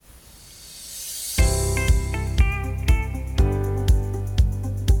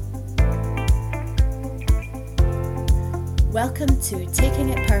Welcome to Taking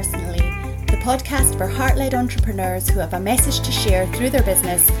It Personally, the podcast for heart-led entrepreneurs who have a message to share through their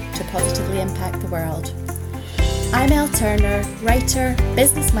business to positively impact the world. I'm Elle Turner, writer,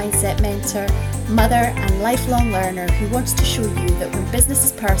 business mindset mentor, mother and lifelong learner who wants to show you that when business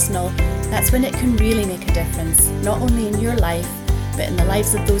is personal, that's when it can really make a difference, not only in your life, but in the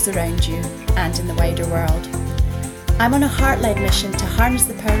lives of those around you and in the wider world. I'm on a heart-led mission to harness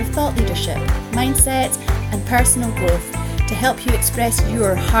the power of thought leadership, mindset and personal growth to help you express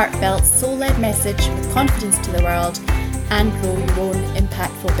your heartfelt, soul-led message with confidence to the world and grow your own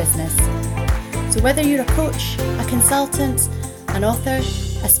impactful business. So whether you're a coach, a consultant, an author,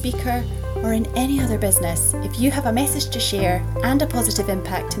 a speaker, or in any other business, if you have a message to share and a positive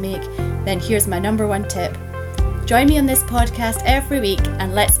impact to make, then here's my number one tip. Join me on this podcast every week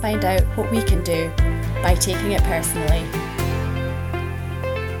and let's find out what we can do by taking it personally.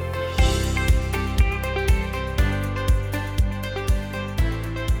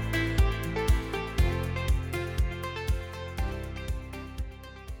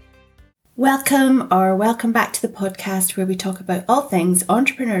 Welcome back to the podcast where we talk about all things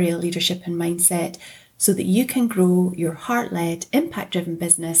entrepreneurial leadership and mindset so that you can grow your heart-led, impact-driven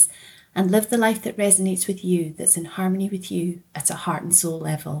business and live the life that resonates with you, that's in harmony with you at a heart and soul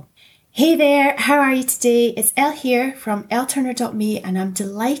level. Hey there, how are you today? It's Elle here from elleturner.me and I'm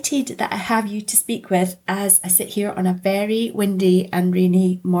delighted that I have you to speak with as I sit here on a very windy and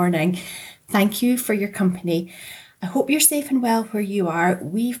rainy morning. Thank you for your company. I hope you're safe and well where you are.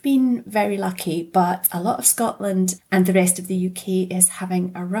 We've been very lucky, but a lot of Scotland and the rest of the UK is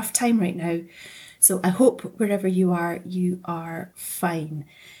having a rough time right now. So I hope wherever you are fine.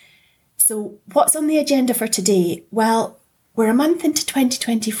 So what's on the agenda for today? Well, we're a month into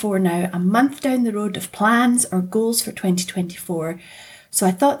 2024 now, a month down the road of plans or goals for 2024. So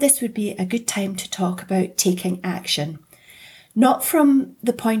I thought this would be a good time to talk about taking action. Not from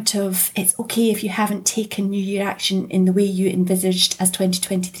the point of it's okay if you haven't taken New Year action in the way you envisaged as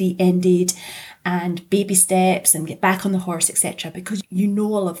 2023 ended and baby steps and get back on the horse, etc., because you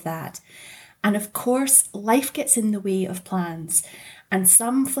know all of that. And of course, life gets in the way of plans and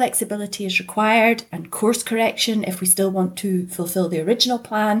some flexibility is required and course correction if we still want to fulfill the original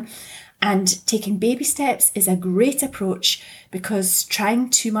plan. And taking baby steps is a great approach because trying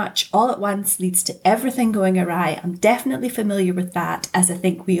too much all at once leads to everything going awry. I'm definitely familiar with that, as I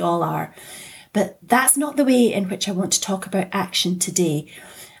think we all are. But that's not the way in which I want to talk about action today.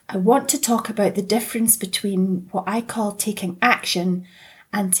 I want to talk about the difference between what I call taking action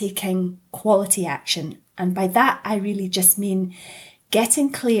and taking quality action. And by that, I really just mean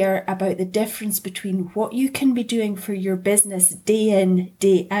getting clear about the difference between what you can be doing for your business day in,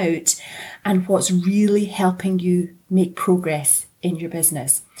 day out, and what's really helping you make progress in your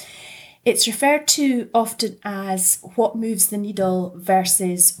business. It's referred to often as what moves the needle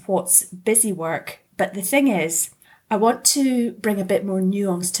versus what's busy work. But the thing is, I want to bring a bit more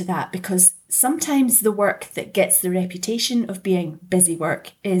nuance to that because sometimes the work that gets the reputation of being busy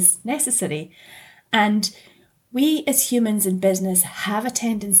work is necessary. And we as humans in business have a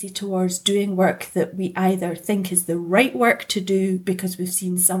tendency towards doing work that we either think is the right work to do because we've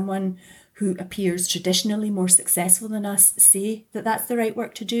seen someone who appears traditionally more successful than us say that that's the right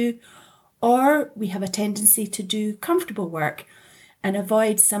work to do, or we have a tendency to do comfortable work and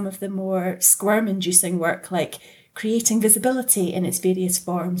avoid some of the more squirm-inducing work like creating visibility in its various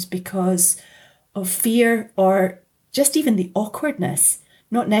forms because of fear or just even the awkwardness,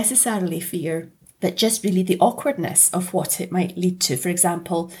 not necessarily fear, but just really the awkwardness of what it might lead to. For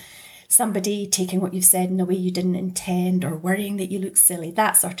example, somebody taking what you've said in a way you didn't intend or worrying that you look silly,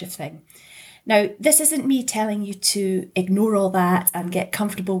 that sort of thing. Now, this isn't me telling you to ignore all that and get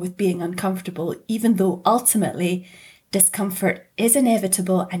comfortable with being uncomfortable, even though ultimately discomfort is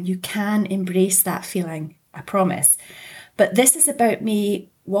inevitable and you can embrace that feeling, I promise. But this is about me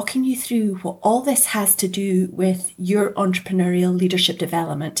walking you through what all this has to do with your entrepreneurial leadership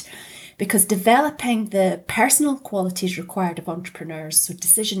development. Because developing the personal qualities required of entrepreneurs, so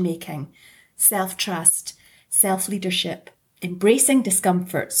decision-making, self-trust, self-leadership, embracing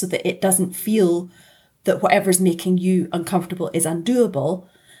discomfort so that it doesn't feel that whatever's making you uncomfortable is undoable,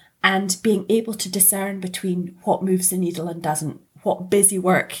 and being able to discern between what moves the needle and doesn't, what busy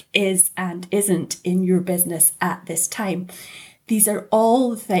work is and isn't in your business at this time. These are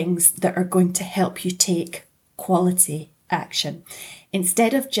all things that are going to help you take quality action.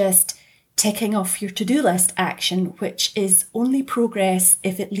 Instead of just ticking off your to-do list action, which is only progress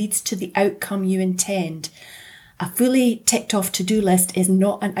if it leads to the outcome you intend. A fully ticked off to-do list is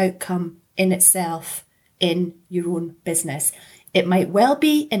not an outcome in itself in your own business. It might well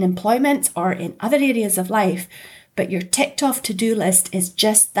be in employment or in other areas of life, But your ticked off to-do list is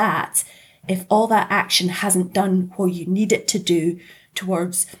just that if all that action hasn't done what you need it to do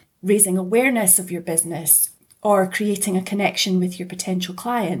towards raising awareness of your business, or creating a connection with your potential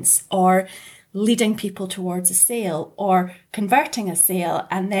clients, or leading people towards a sale, or converting a sale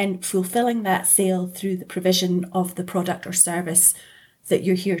and then fulfilling that sale through the provision of the product or service that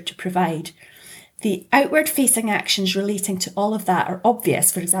you're here to provide. The outward facing actions relating to all of that are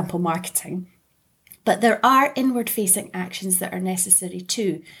obvious, for example, marketing. But there are inward facing actions that are necessary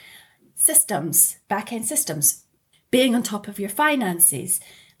too. Systems, back-end systems, being on top of your finances,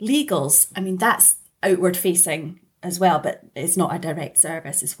 legals. I mean, that's outward facing as well, but it's not a direct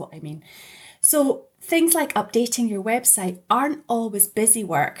service is what I mean. So things like updating your website aren't always busy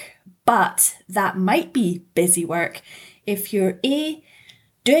work, but that might be busy work if you're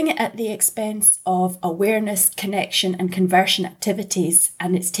doing it at the expense of awareness, connection, and conversion activities,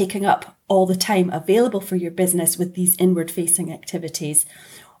 and it's taking up all the time available for your business with these inward-facing activities,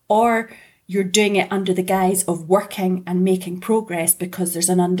 or you're doing it under the guise of working and making progress because there's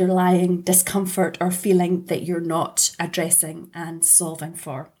an underlying discomfort or feeling that you're not addressing and solving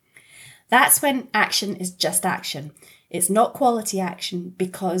for. That's when action is just action. It's not quality action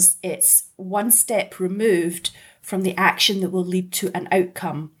because it's one step removed from the action that will lead to an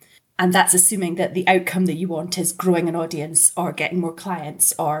outcome. And that's assuming that the outcome that you want is growing an audience or getting more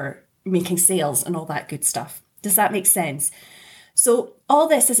clients or making sales and all that good stuff. Does that make sense? So all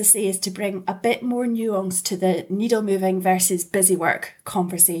this, as I say, is to bring a bit more nuance to the needle moving versus busy work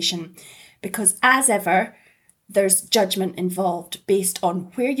conversation. Because as ever, there's judgment involved based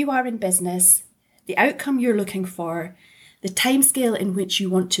on where you are in business, the outcome you're looking for, the timescale in which you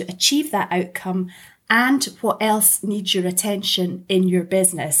want to achieve that outcome, and what else needs your attention in your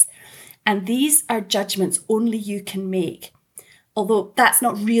business. And these are judgments only you can make. Although that's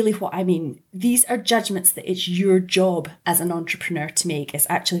not really what I mean. These are judgments that it's your job as an entrepreneur to make, is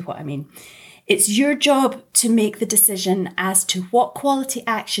actually what I mean. It's your job to make the decision as to what quality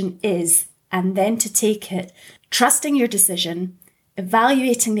action is, and then to take it, trusting your decision,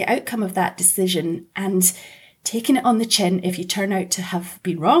 evaluating the outcome of that decision, and taking it on the chin if you turn out to have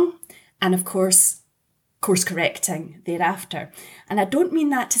been wrong, and of course correcting thereafter. And I don't mean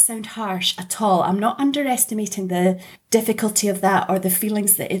that to sound harsh at all. I'm not underestimating the difficulty of that or the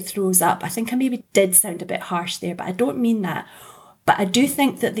feelings that it throws up. I think I maybe did sound a bit harsh there, but I don't mean that. But I do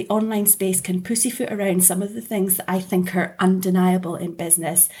think that the online space can pussyfoot around some of the things that I think are undeniable in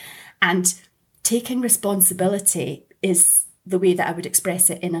business. And taking responsibility is the way that I would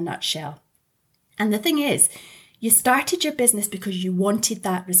express it in a nutshell. And the thing is, you started your business because you wanted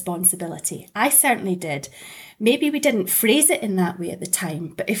that responsibility. I certainly did. Maybe we didn't phrase it in that way at the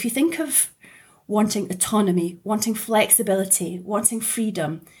time, but if you think of wanting autonomy, wanting flexibility, wanting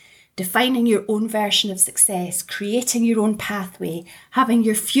freedom, defining your own version of success, creating your own pathway, having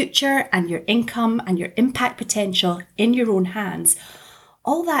your future and your income and your impact potential in your own hands,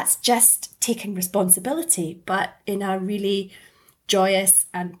 all that's just taking responsibility, but in a really joyous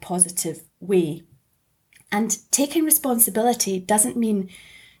and positive way. And taking responsibility doesn't mean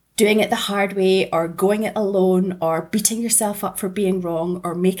doing it the hard way or going it alone or beating yourself up for being wrong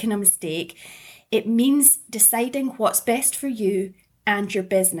or making a mistake. It means deciding what's best for you and your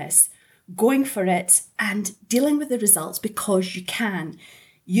business, going for it and dealing with the results because you can.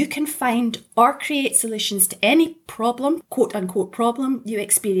 You can find or create solutions to any problem, quote unquote problem you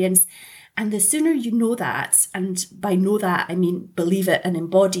experience. And the sooner you know that, and by know that, I mean believe it and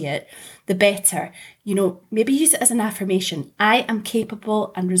embody it, the better. You know, maybe use it as an affirmation. I am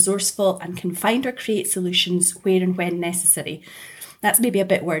capable and resourceful and can find or create solutions where and when necessary. That's maybe a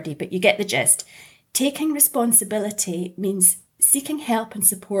bit wordy, but you get the gist. Taking responsibility means seeking help and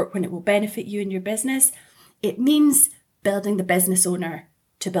support when it will benefit you and your business. It means building the business owner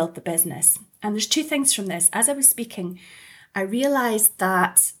to build the business. And there's two things from this. As I was speaking, I realised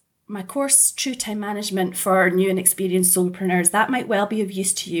that my course, True Time Management for New and Experienced Solopreneurs, that might well be of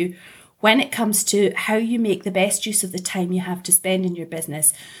use to you when it comes to how you make the best use of the time you have to spend in your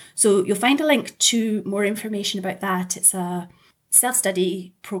business. So you'll find a link to more information about that. It's a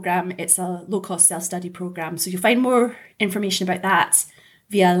self-study program. It's a low-cost self-study program. So you'll find more information about that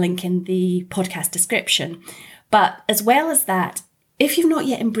via a link in the podcast description. But as well as that, if you've not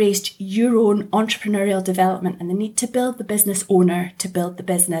yet embraced your own entrepreneurial development and the need to build the business owner to build the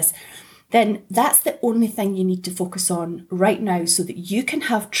business, then that's the only thing you need to focus on right now so that you can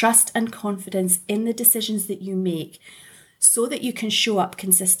have trust and confidence in the decisions that you make so that you can show up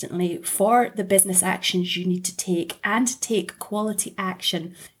consistently for the business actions you need to take and take quality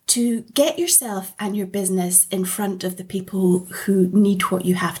action to get yourself and your business in front of the people who need what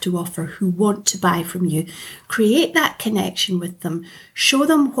you have to offer, who want to buy from you. Create that connection with them. Show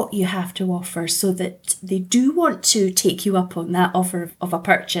them what you have to offer so that they do want to take you up on that offer of a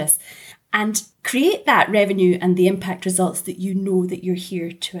purchase. And create that revenue and the impact results that you know that you're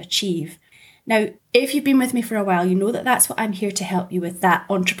here to achieve. Now, if you've been with me for a while, you know that that's what I'm here to help you with, that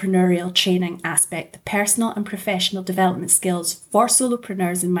entrepreneurial training aspect, the personal and professional development skills for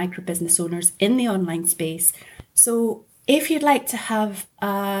solopreneurs and micro business owners in the online space. So if you'd like to have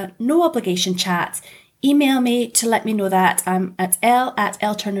a no obligation chat, email me to let me know that. I'm at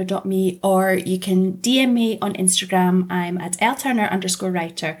l@lturner.me, or you can DM me on Instagram. I'm at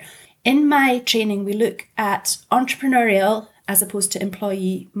lturner_writer. In my training, we look at entrepreneurial as opposed to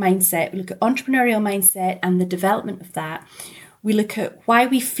employee mindset. We look at entrepreneurial mindset and the development of that. We look at why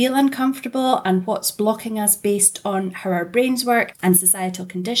we feel uncomfortable and what's blocking us based on how our brains work and societal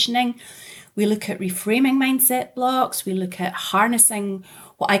conditioning. We look at reframing mindset blocks. We look at harnessing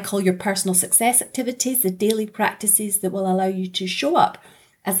what I call your personal success activities, the daily practices that will allow you to show up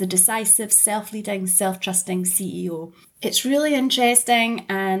as the decisive, self-leading, self-trusting CEO. It's really interesting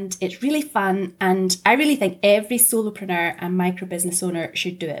and it's really fun, and I really think every solopreneur and micro business owner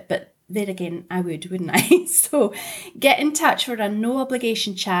should do it. But then again, I would, wouldn't I? So get in touch for a no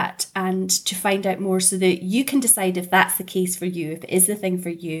obligation chat and to find out more so that you can decide if that's the case for you, if it is the thing for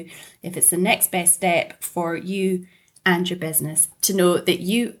you, if it's the next best step for you and your business. To know that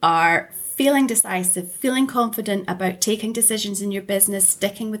you are feeling decisive, feeling confident about taking decisions in your business,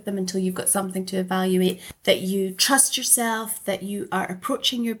 sticking with them until you've got something to evaluate, that you trust yourself, that you are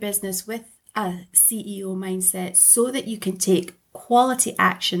approaching your business with a CEO mindset so that you can take quality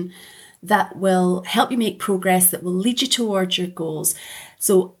action that will help you make progress, that will lead you towards your goals.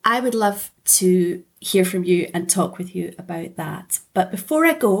 So I would love to hear from you and talk with you about that. But before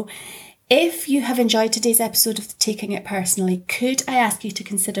I go, if you have enjoyed today's episode of Taking It Personally, could I ask you to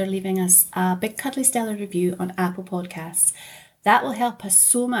consider leaving us a big cuddly stellar review on Apple Podcasts? That will help us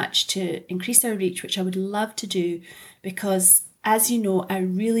so much to increase our reach, which I would love to do, because as you know, I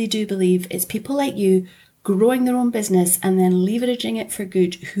really do believe it's people like you growing their own business and then leveraging it for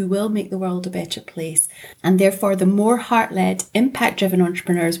good who will make the world a better place. And therefore, the more heart-led, impact-driven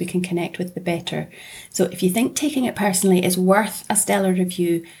entrepreneurs we can connect with, the better. So if you think Taking It Personally is worth a stellar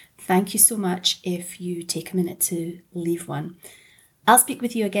review, thank you so much if you take a minute to leave one. I'll speak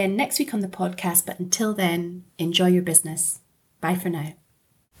with you again next week on the podcast, but until then, enjoy your business. Bye for now.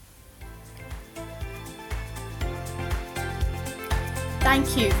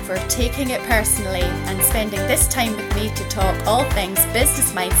 Thank you for taking it personally and spending this time with me to talk all things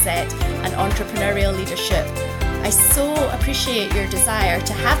business mindset and entrepreneurial leadership. I so appreciate your desire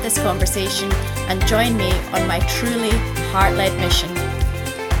to have this conversation and join me on my truly heart-led mission.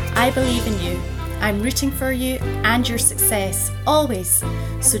 I believe in you. I'm rooting for you and your success, always.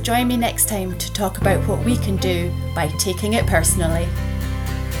 So join me next time to talk about what we can do by taking it personally.